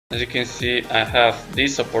As you can see, I have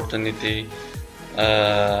this opportunity.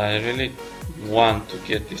 I really want to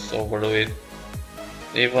get this over with.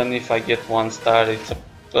 Even if I get 1 star, it's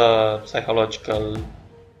a psychological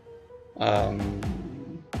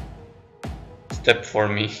step for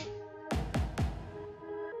me.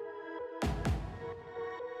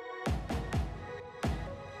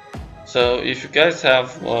 So if you guys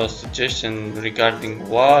have a suggestion regarding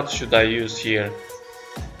what should I use here,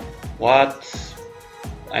 what,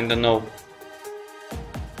 I don't know,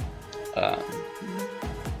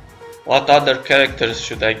 what other characters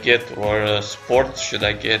should I get, or sports should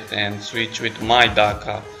I get and switch with my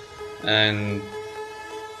Daka, and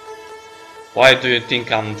why do you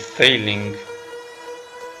think I'm failing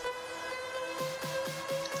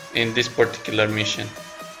in this particular mission?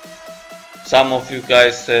 Some of you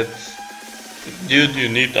guys said, dude, you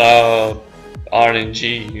need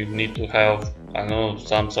RNG, you need to have, I don't know,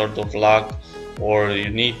 some sort of luck, or you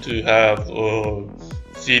need to have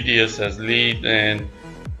CDS as lead, and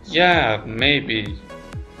yeah, maybe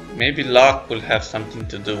luck will have something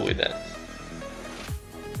to do with that.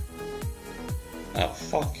 Oh,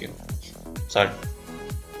 fuck you. Sorry.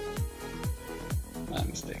 My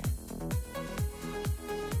mistake.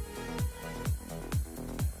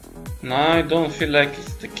 No, I don't feel like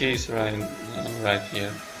it's the case right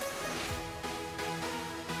here.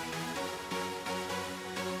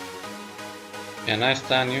 Can I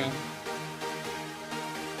stun you?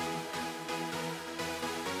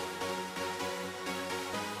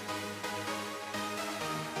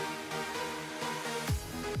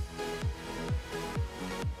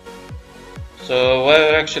 So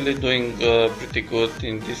we're actually doing pretty good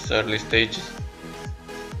in these early stages.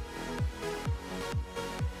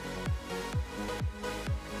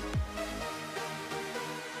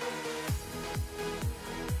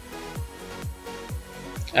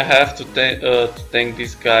 I have to thank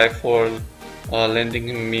this guy for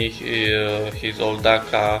lending me his old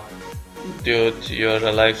Daka. Dude, you're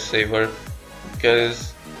a lifesaver,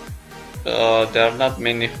 because there are not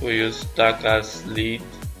many who use Daka's lead,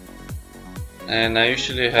 and I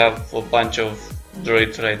usually have a bunch of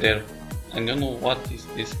droids right there. I don't know what is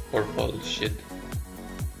this purple shit.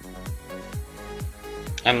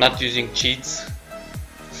 I'm not using cheats,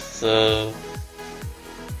 so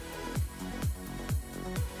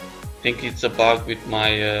I think it's a bug with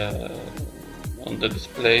my on the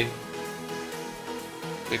display,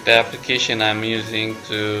 with the application I'm using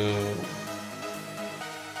to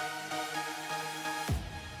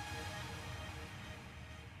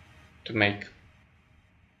make.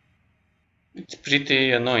 It's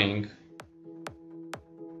pretty annoying.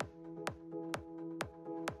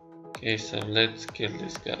 Okay, so let's kill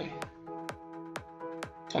this guy.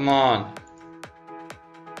 Come on.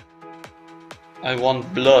 I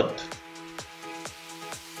want blood.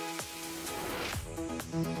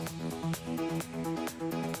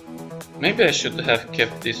 Maybe I should have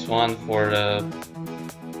kept this one for I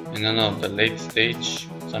don't know, the late stage,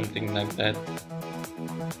 something like that.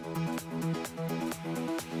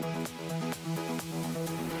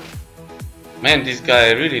 Man, this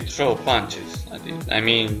guy really throw punches. I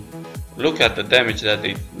mean, look at the damage that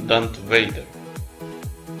they done to Vader.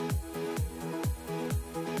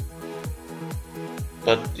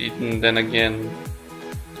 But then again,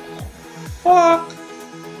 fuck.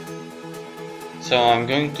 So I'm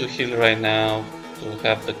going to heal right now to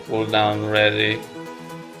have the cooldown ready.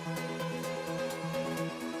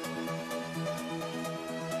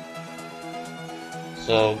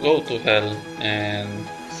 So go to hell and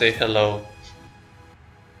say hello.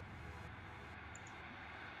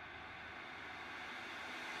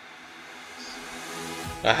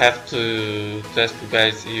 I have to test you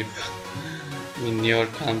guys if in your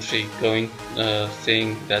country going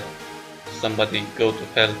saying that somebody go to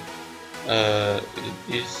hell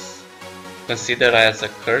is considered as a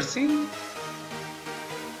cursing.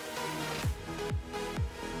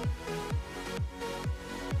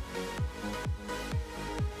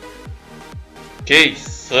 Okay,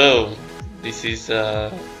 so this is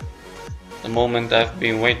the moment I've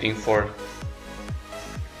been waiting for.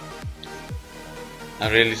 I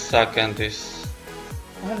really suck at this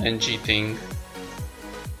RNG thing.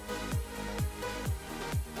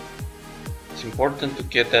 It's important to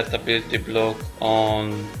get that ability block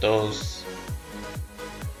on those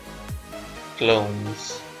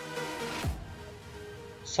clones,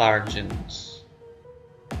 sergeants,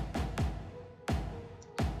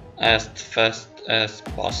 as fast as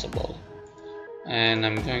possible. And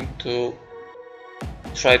I'm going to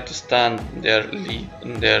try to stun their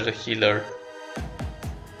healer,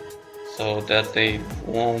 so that they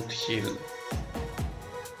won't heal.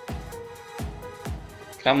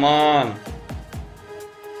 Come on.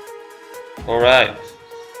 Alright.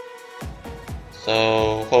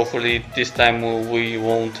 So hopefully this time we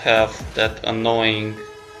won't have that annoying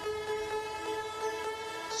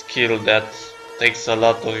skill that takes a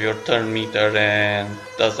lot of your turn meter and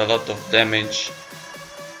does a lot of damage,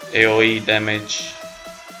 AoE damage.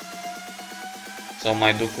 So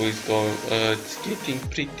my Dooku is it's getting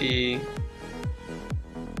pretty...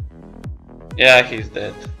 Yeah, he's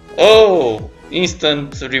dead. Oh!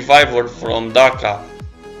 Instant revival from Daka.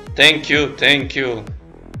 Thank you, thank you.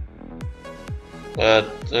 But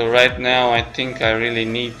right now I think I really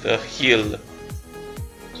need a heal.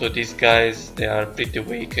 So these guys, they are pretty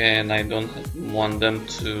weak and I don't want them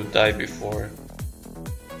to die before.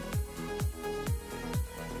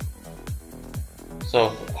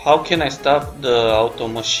 So how can I stop the auto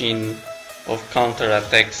machine of counter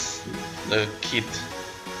attacks, the kid?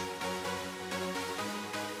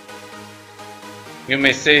 You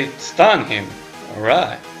may say stun him.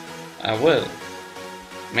 Alright, I will.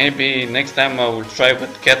 Maybe next time I will try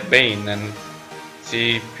with Cat Bane and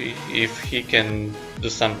see if he can do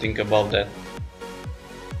something about that.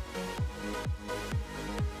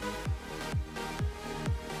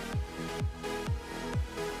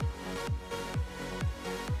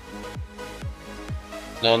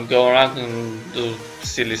 Don't go around and do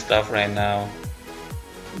silly stuff right now.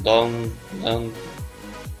 Don't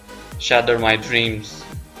shatter my dreams.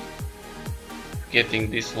 Getting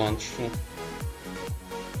this one through.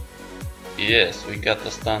 Yes, we got the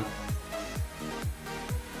stun.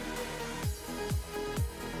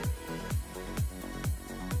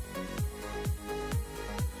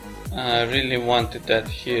 I really wanted that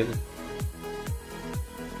heal.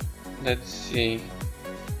 Let's see.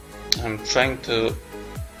 I'm trying to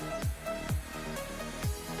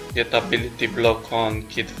get ability block on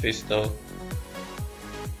Kid Fisto.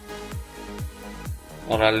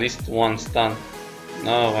 Or at least one stun.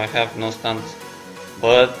 No, I have no stuns.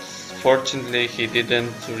 But fortunately he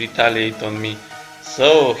didn't retaliate on me.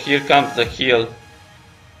 So here comes the heal.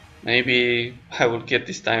 Maybe I will get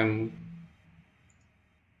this time.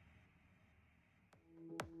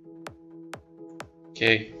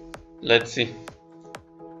 Okay, let's see.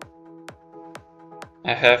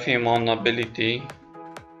 I have him on ability.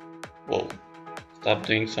 Whoa, stop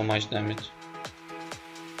doing so much damage.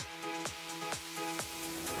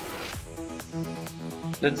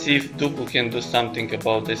 Let's see if Dooku can do something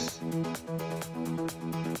about this.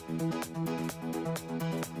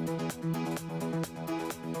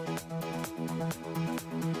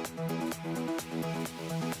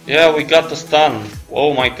 Yeah, we got the stun.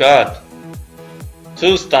 Oh my god.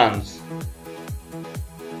 2 stuns.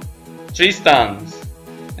 3 stuns.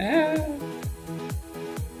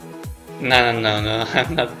 No,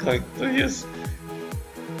 I'm not going to use.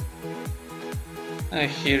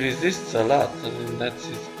 He resists a lot, that's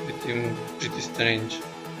pretty strange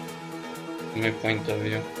from my point of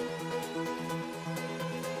view.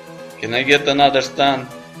 Can I get another stun?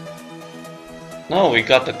 No, we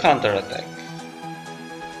got a counter attack.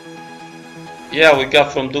 Yeah, we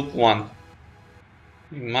got from Duke 1.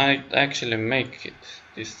 We might actually make it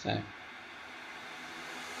this time.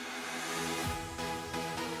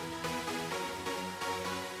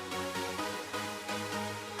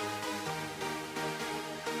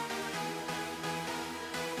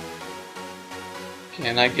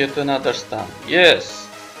 Can I get another stun? Yes!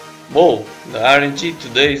 Whoa, the RNG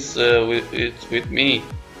today is it's with me.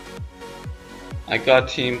 I got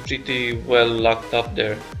him pretty well locked up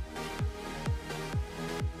there.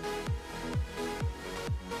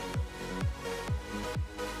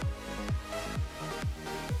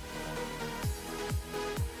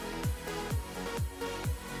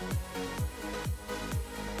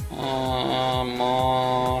 Come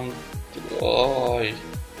on, boy.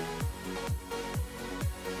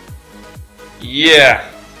 Yeah,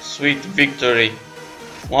 sweet victory.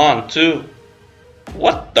 1, 2.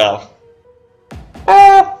 What the?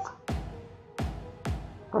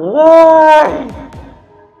 Why?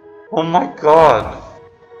 Oh my god.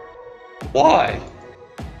 Why?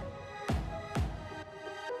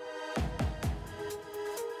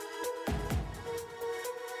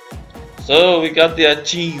 So we got the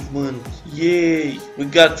achievement. Yay! We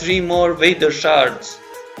got 3 more Vader shards.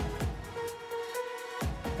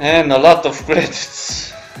 And a lot of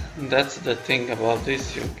credits. That's the thing about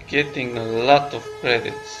this, you're getting a lot of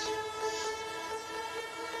credits.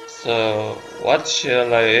 So what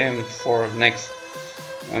shall I aim for next?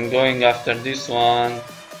 I'm going after this one,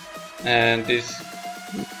 and this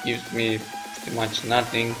gives me pretty much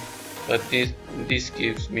nothing, but this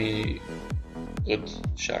gives me good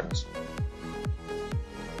shards.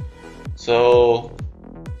 So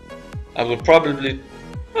I will probably...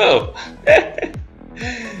 Oh!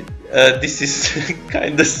 This is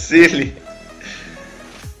kinda silly.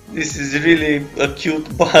 This is really a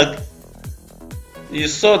cute bug. You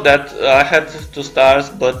saw that I had 2 stars,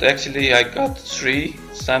 but actually I got 3,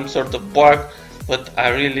 some sort of bark, but I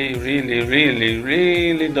really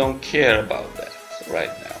don't care about that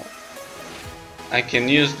right now. I can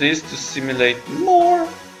use this to simulate more.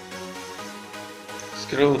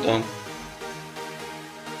 Screw them.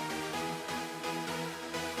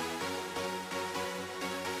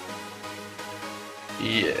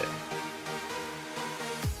 Yeah.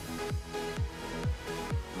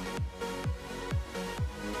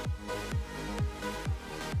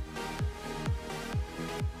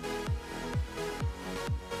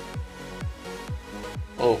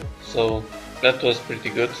 Oh, so that was pretty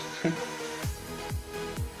good.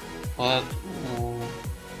 What?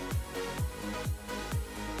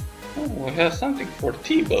 Oh, we have something for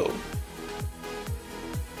T-Bow.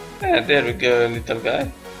 Yeah, there we go, little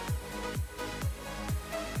guy.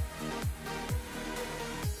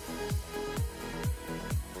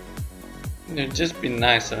 Just be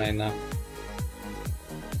nice right now.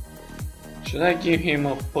 Should I give him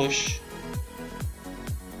a push?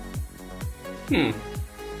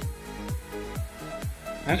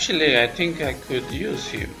 Actually, I think I could use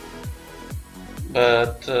him.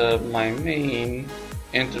 But my main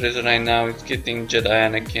interest right now is getting Jedi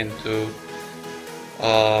Anakin to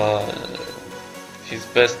his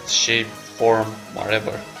best shape, form,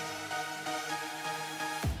 whatever.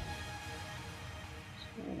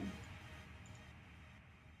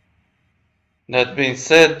 That being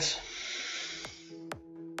said,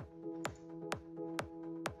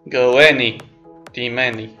 go Annie, Team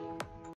Annie.